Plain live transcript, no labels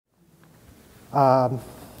I'm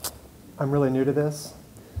really new to this.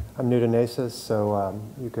 I'm new to NACIS, so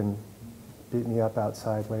you can beat me up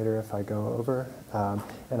outside later if I go over.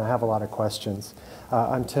 And I have a lot of questions.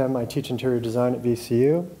 I'm Tim. I teach interior design at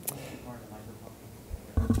VCU.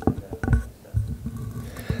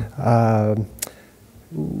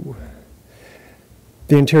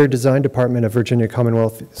 The Interior Design Department of Virginia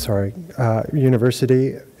Commonwealth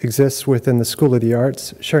University exists within the School of the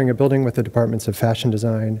Arts, sharing a building with the departments of fashion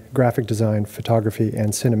design, graphic design, photography,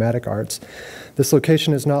 and cinematic arts. This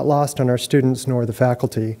location is not lost on our students nor the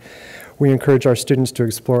faculty. We encourage our students to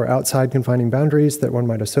explore outside confining boundaries that one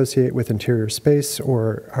might associate with interior space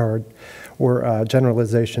or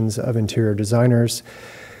generalizations of interior designers.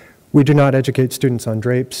 We do not educate students on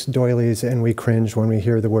drapes, doilies, and we cringe when we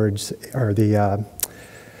hear the words or the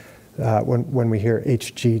when we hear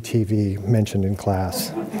HGTV mentioned in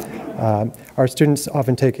class. Our students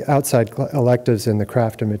often take outside electives in the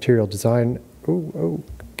craft and material design.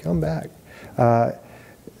 Come back.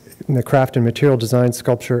 In the craft and material design,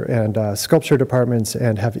 sculpture, and sculpture departments,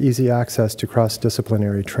 and have easy access to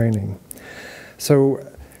cross-disciplinary training. So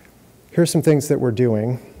here's some things that we're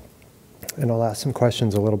doing, and I'll ask some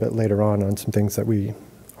questions a little bit later on some things that we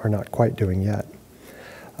are not quite doing yet.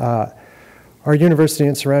 Our university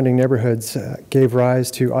and surrounding neighborhoods gave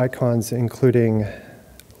rise to icons including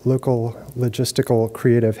local logistical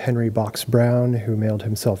creative Henry Box Brown, who mailed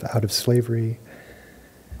himself out of slavery,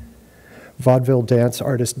 vaudeville dance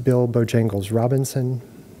artist Bill Bojangles Robinson,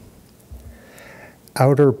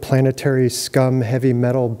 outer planetary scum heavy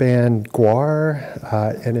metal band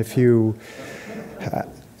Gwar, and if you,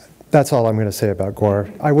 that's all I'm going to say about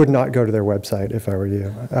Gwar. I would not go to their website if I were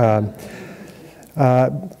you.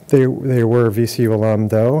 They were VCU alum,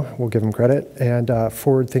 though. We'll give them credit. And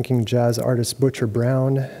forward-thinking jazz artist Butcher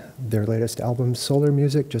Brown. Their latest album, Solar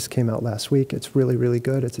Music, just came out last week. It's really, really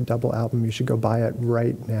good. It's a double album. You should go buy it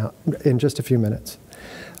right now, in just a few minutes.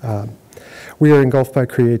 We are engulfed by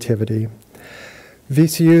creativity.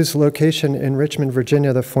 VCU's location in Richmond,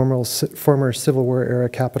 Virginia, the former Civil War era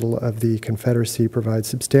capital of the Confederacy, provides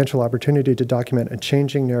substantial opportunity to document a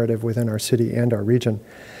changing narrative within our city and our region.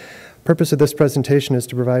 Purpose of this presentation is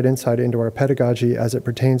to provide insight into our pedagogy as it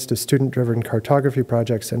pertains to student-driven cartography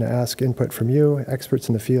projects and ask input from you, experts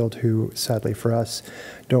in the field who, sadly for us,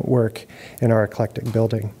 don't work in our eclectic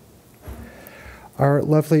building. Our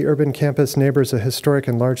lovely urban campus neighbors a historic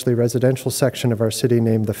and largely residential section of our city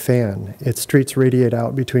named the Fan. Its streets radiate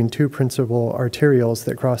out between two principal arterials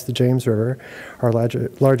that cross the James River, our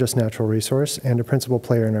largest natural resource, and a principal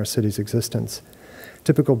player in our city's existence.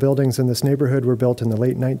 Typical buildings in this neighborhood were built in the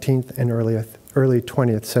late 19th and early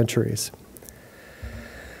 20th centuries.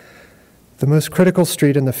 The most critical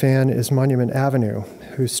street in the Fan is Monument Avenue,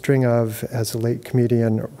 whose string of, as the late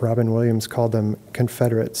comedian Robin Williams called them,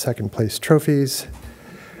 Confederate second-place trophies,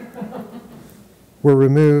 were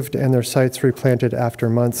removed and their sites replanted after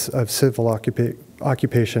months of civil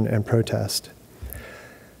occupation and protest.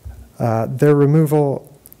 Their removal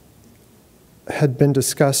had been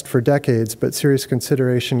discussed for decades, but serious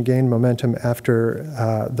consideration gained momentum after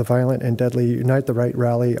the violent and deadly Unite the Right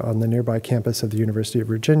rally on the nearby campus of the University of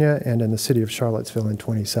Virginia and in the city of Charlottesville in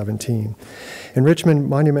 2017. In Richmond,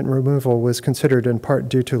 monument removal was considered in part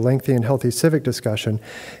due to lengthy and healthy civic discussion,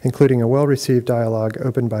 including a well-received dialogue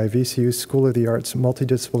opened by VCU's School of the Arts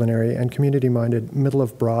multidisciplinary and community-minded Middle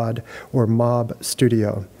of Broad, or MOB,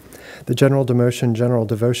 studio. The General Demotion, General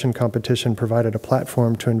Devotion competition provided a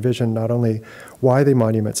platform to envision not only why the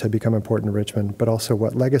monuments had become important to Richmond, but also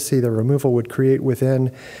what legacy the removal would create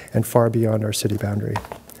within and far beyond our city boundary.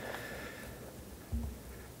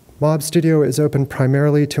 MOB Studio is open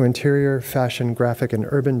primarily to interior, fashion, graphic, and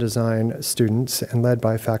urban design students and led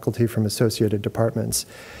by faculty from associated departments.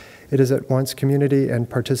 It is at once community and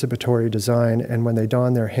participatory design, and when they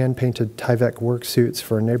don their hand-painted Tyvek work suits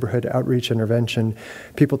for neighborhood outreach intervention,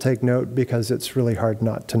 people take note because it's really hard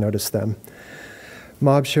not to notice them.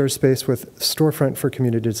 MOB shares space with Storefront for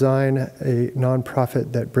Community Design, a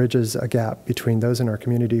nonprofit that bridges a gap between those in our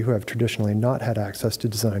community who have traditionally not had access to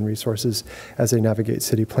design resources as they navigate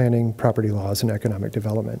city planning, property laws, and economic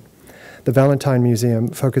development. The Valentine Museum,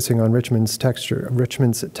 focusing on Richmond's textured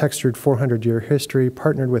 400-year history,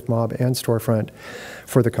 partnered with MOB and Storefront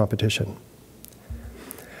for the competition.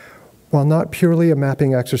 While not purely a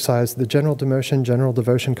mapping exercise, the General Demotion, General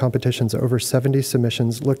Devotion competition's over 70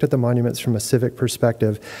 submissions looked at the monuments from a civic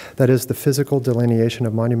perspective, that is, the physical delineation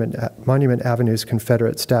of Monument Avenue's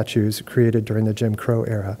Confederate statues created during the Jim Crow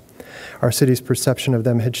era. Our city's perception of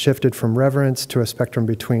them had shifted from reverence to a spectrum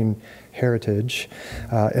between heritage,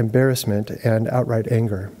 embarrassment, and outright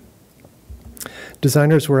anger.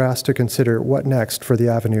 Designers were asked to consider what next for the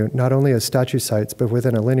avenue, not only as statue sites, but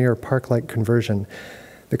within a linear park-like conversion.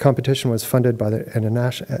 The competition was funded by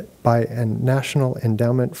a National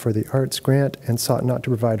Endowment for the Arts grant and sought not to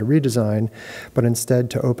provide a redesign, but instead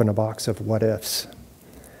to open a box of what-ifs.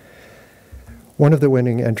 One of the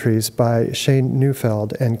winning entries by Shane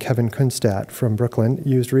Neufeld and Kevin Kunstadt from Brooklyn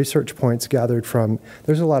used research points gathered from,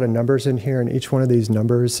 there's a lot of numbers in here, and each one of these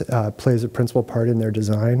numbers plays a principal part in their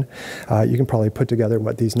design. You can probably put together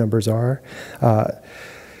what these numbers are.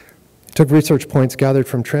 Took research points gathered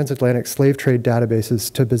from transatlantic slave trade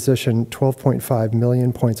databases to position 12.5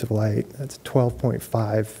 million points of light. That's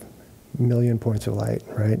 12.5 million points of light,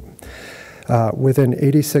 right? Within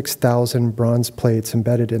 86,000 bronze plates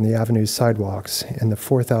embedded in the avenue's sidewalks and the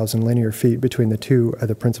 4,000 linear feet between the two of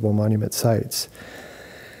the principal monument sites.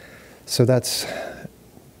 So that's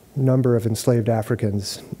number of enslaved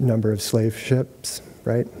Africans, number of slave ships,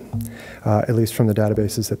 right? At least from the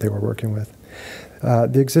databases that they were working with.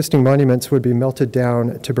 The existing monuments would be melted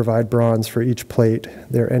down to provide bronze for each plate.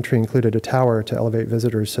 Their entry included a tower to elevate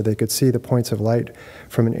visitors so they could see the points of light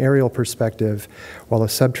from an aerial perspective, while a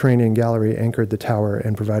subterranean gallery anchored the tower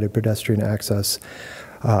and provided pedestrian access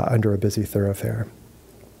under a busy thoroughfare.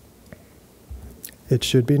 It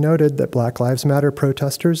should be noted that Black Lives Matter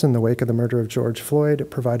protesters in the wake of the murder of George Floyd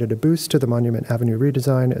provided a boost to the Monument Avenue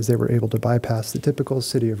redesign as they were able to bypass the typical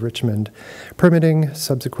City of Richmond permitting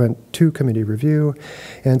subsequent to committee review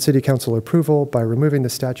and City Council approval by removing the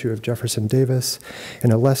statue of Jefferson Davis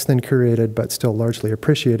in a less than curated but still largely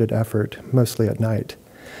appreciated effort, mostly at night.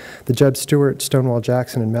 The Jeb Stuart, Stonewall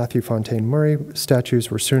Jackson, and Matthew Fontaine Murray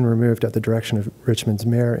statues were soon removed at the direction of Richmond's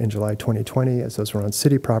mayor in July 2020, as those were on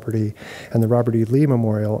city property, and the Robert E. Lee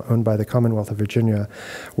Memorial, owned by the Commonwealth of Virginia,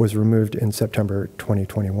 was removed in September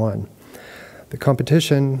 2021. The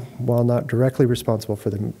competition, while not directly responsible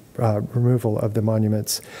for the removal of the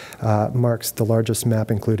monuments, marks the largest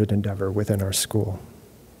map-included endeavor within our school.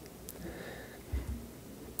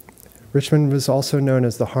 Richmond was also known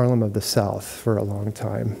as the Harlem of the South for a long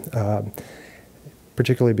time,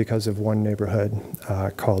 particularly because of one neighborhood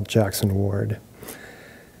called Jackson Ward.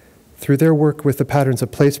 Through their work with the Patterns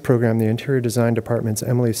of Place program, the Interior Design Department's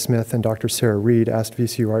Emily Smith and Dr. Sarah Reed asked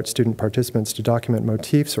VCU art student participants to document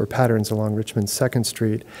motifs or patterns along Richmond's 2nd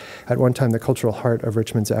Street, at one time the cultural heart of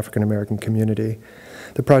Richmond's African-American community.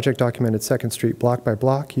 The project documented 2nd Street block by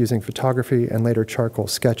block using photography and later charcoal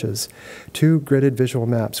sketches. 2 gridded visual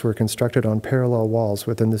maps were constructed on parallel walls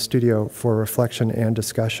within the studio for reflection and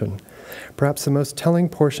discussion. Perhaps the most telling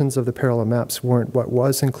portions of the parallel maps weren't what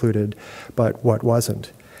was included, but what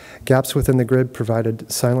wasn't. Gaps within the grid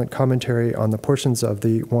provided silent commentary on the portions of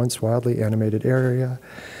the once wildly animated area,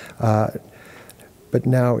 but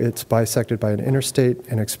now it's bisected by an interstate,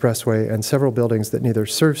 an expressway, and several buildings that neither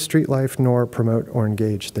serve street life nor promote or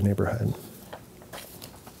engage the neighborhood.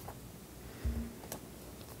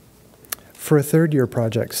 For a third-year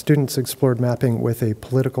project, students explored mapping with a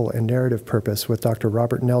political and narrative purpose with Dr.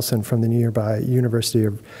 Robert Nelson from the nearby University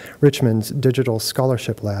of Richmond's Digital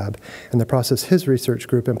Scholarship Lab, and the process his research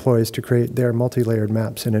group employs to create their multi-layered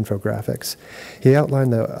maps and infographics. He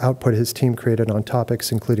outlined the output his team created on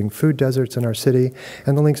topics including food deserts in our city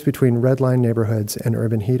and the links between red line neighborhoods and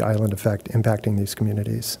urban heat island effect impacting these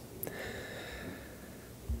communities.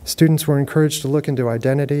 Students were encouraged to look into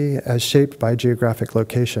identity as shaped by geographic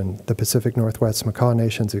location, the Pacific Northwest Makah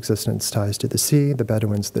Nation's existence ties to the sea, the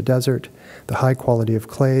Bedouins the desert. The high quality of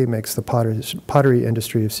clay makes the pottery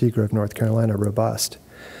industry of Seagrove, North Carolina robust.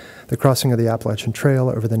 The crossing of the Appalachian Trail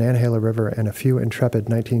over the Nantahala River and a few intrepid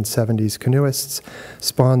 1970s canoeists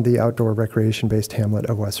spawned the outdoor recreation-based hamlet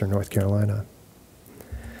of Western North Carolina.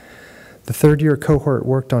 The third-year cohort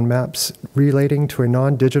worked on maps relating to a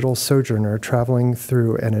non-digital sojourner traveling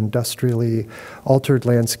through an industrially altered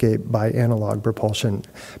landscape by analog propulsion.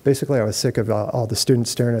 Basically, I was sick of all the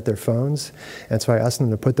students staring at their phones, and so I asked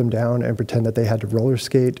them to put them down and pretend that they had to roller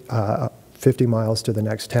skate 50 miles to the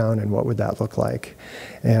next town, and what would that look like?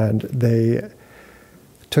 And they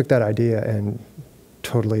took that idea and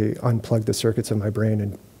totally unplugged the circuits of my brain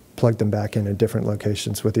and plugged them back in at different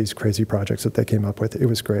locations with these crazy projects that they came up with. It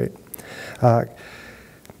was great.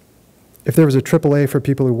 If there was a AAA for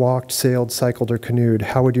people who walked, sailed, cycled, or canoed,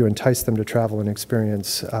 how would you entice them to travel and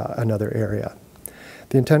experience another area?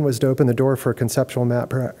 The intent was to open the door for a conceptual map,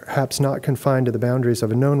 perhaps not confined to the boundaries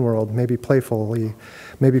of a known world, maybe playful,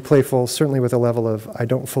 certainly with a level of, I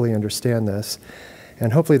don't fully understand this.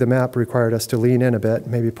 And hopefully the map required us to lean in a bit,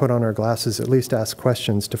 maybe put on our glasses, at least ask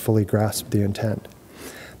questions to fully grasp the intent.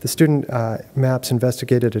 The student maps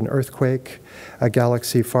investigated an earthquake, a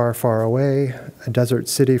galaxy far, far away, a desert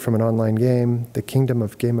city from an online game, the kingdom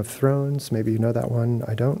of Game of Thrones, maybe you know that one,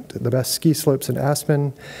 I don't, the best ski slopes in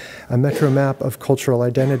Aspen, a metro map of cultural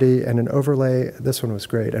identity, and an overlay, this one was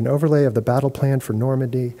great, an overlay of the battle plan for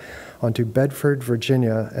Normandy onto Bedford,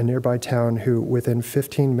 Virginia, a nearby town who, within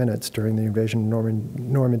 15 minutes during the invasion of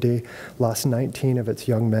Normandy, lost 19 of its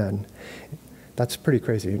young men. That's pretty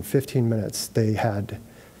crazy. In 15 minutes, they had,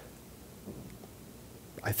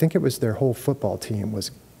 I think it was their whole football team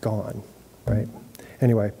was gone, right?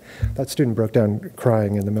 Anyway, that student broke down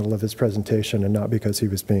crying in the middle of his presentation, and not because he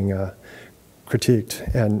was being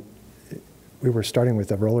critiqued. And we were starting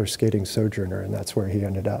with a roller skating sojourner, and that's where he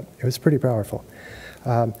ended up. It was pretty powerful.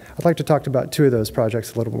 I'd like to talk about two of those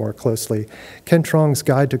projects a little more closely. Ken Trong's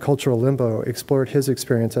Guide to Cultural Limbo explored his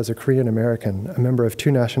experience as a Korean American, a member of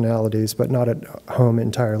two nationalities, but not at home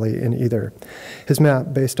entirely in either. His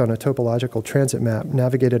map, based on a topological transit map,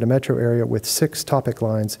 navigated a metro area with 6 topic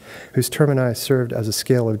lines whose termini served as a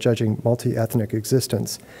scale of judging multi-ethnic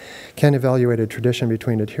existence. Ken evaluated tradition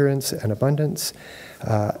between adherence and abundance,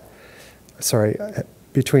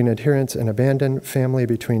 between adherence and abandon, family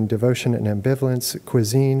between devotion and ambivalence,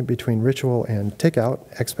 cuisine between ritual and takeout,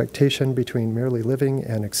 expectation between merely living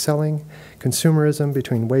and excelling, consumerism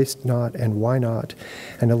between waste not and why not,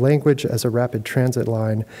 and a language as a rapid transit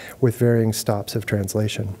line with varying stops of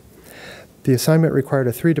translation. The assignment required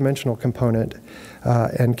a 3-dimensional component,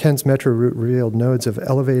 and Ken's metro route revealed nodes of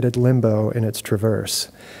elevated limbo in its traverse.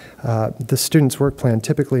 The student's work plan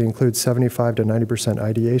typically includes 75 to 90%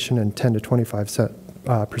 ideation and 10 to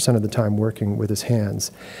 25% of the time working with his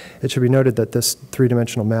hands. It should be noted that this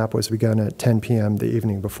 3-dimensional map was begun at 10 p.m. the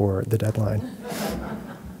evening before the deadline.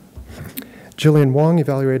 Jillian Wong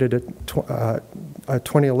evaluated a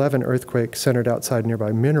 2011 earthquake centered outside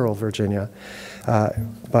nearby Mineral, Virginia,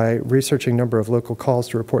 by researching a number of local calls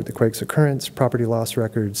to report the quake's occurrence, property loss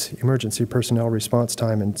records, emergency personnel response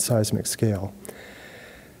time, and seismic scale.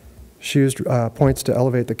 She used points to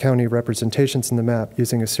elevate the county representations in the map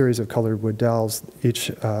using a series of colored wood dowels, each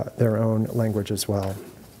their own language as well.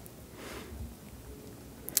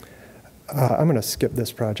 I'm going to skip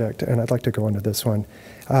this project, and I'd like to go on to this one.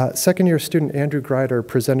 Second-year student Andrew Grider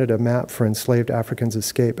presented a map for enslaved Africans'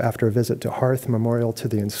 escape after a visit to Hearth Memorial to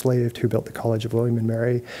the Enslaved, who built the College of William and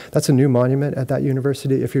Mary. That's a new monument at that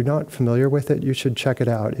university. If you're not familiar with it, you should check it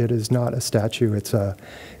out. It is not a statue. It's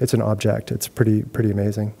an object. It's pretty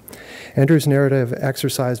amazing. Andrew's narrative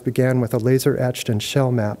exercise began with a laser-etched and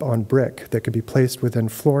shell map on brick that could be placed within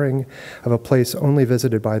flooring of a place only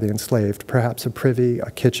visited by the enslaved, perhaps a privy,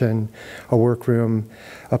 a kitchen, a workroom,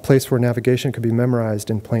 a place where navigation could be memorized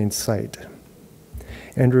in plain sight.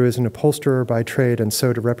 Andrew is an upholsterer by trade and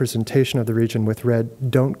sewed a representation of the region with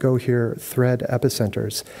red "Don't go here" thread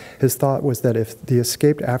epicenters. His thought was that if the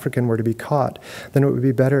escaped African were to be caught, then it would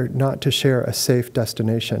be better not to share a safe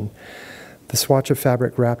destination. The swatch of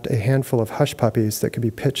fabric wrapped a handful of hush puppies that could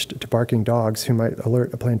be pitched to barking dogs who might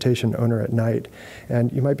alert a plantation owner at night.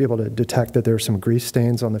 And you might be able to detect that there are some grease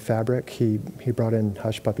stains on the fabric. He brought in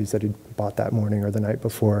hush puppies that he'd bought that morning or the night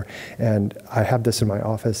before. And I have this in my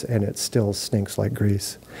office, and it still stinks like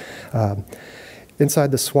grease.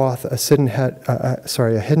 Inside the swath, a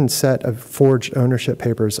hidden set of forged ownership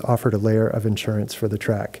papers offered a layer of insurance for the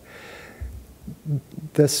track.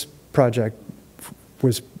 This project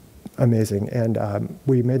was amazing, and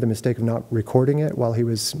we made the mistake of not recording it while he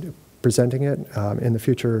was presenting it. In the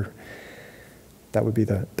future, that would be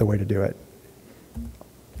the way to do it.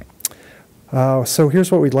 So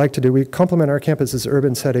here's what we'd like to do. We complement our campus's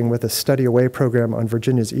urban setting with a study away program on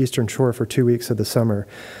Virginia's Eastern Shore for 2 weeks of the summer.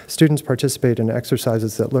 Students participate in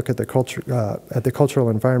exercises that look at the cultural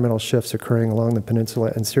and environmental shifts occurring along the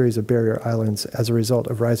peninsula and series of barrier islands as a result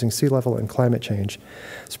of rising sea level and climate change.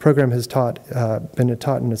 This program has been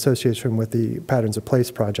taught in association with the Patterns of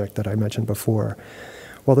Place project that I mentioned before.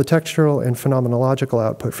 While the textural and phenomenological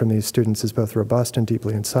output from these students is both robust and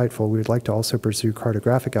deeply insightful, we would like to also pursue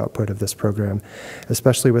cartographic output of this program,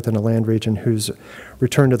 especially within a land region whose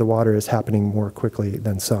return to the water is happening more quickly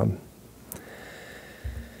than some.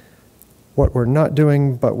 What we're not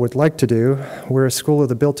doing but would like to do, we're a school of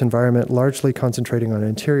the built environment largely concentrating on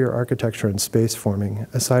interior architecture and space forming.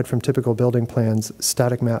 Aside from typical building plans,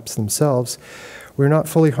 static maps themselves, we're not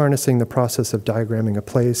fully harnessing the process of diagramming a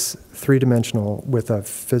place, 3-dimensional, with a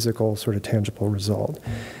physical, sort of tangible result.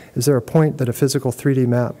 Is there a point that a physical 3D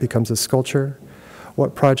map becomes a sculpture?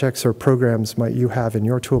 What projects or programs might you have in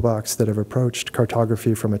your toolbox that have approached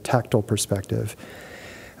cartography from a tactile perspective?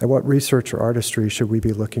 At what research or artistry should we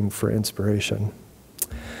be looking for inspiration?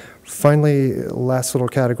 Finally, last little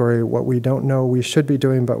category, what we don't know we should be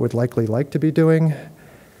doing but would likely like to be doing.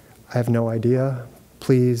 I have no idea.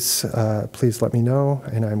 Please let me know,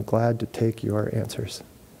 and I'm glad to take your answers.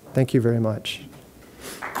 Thank you very much.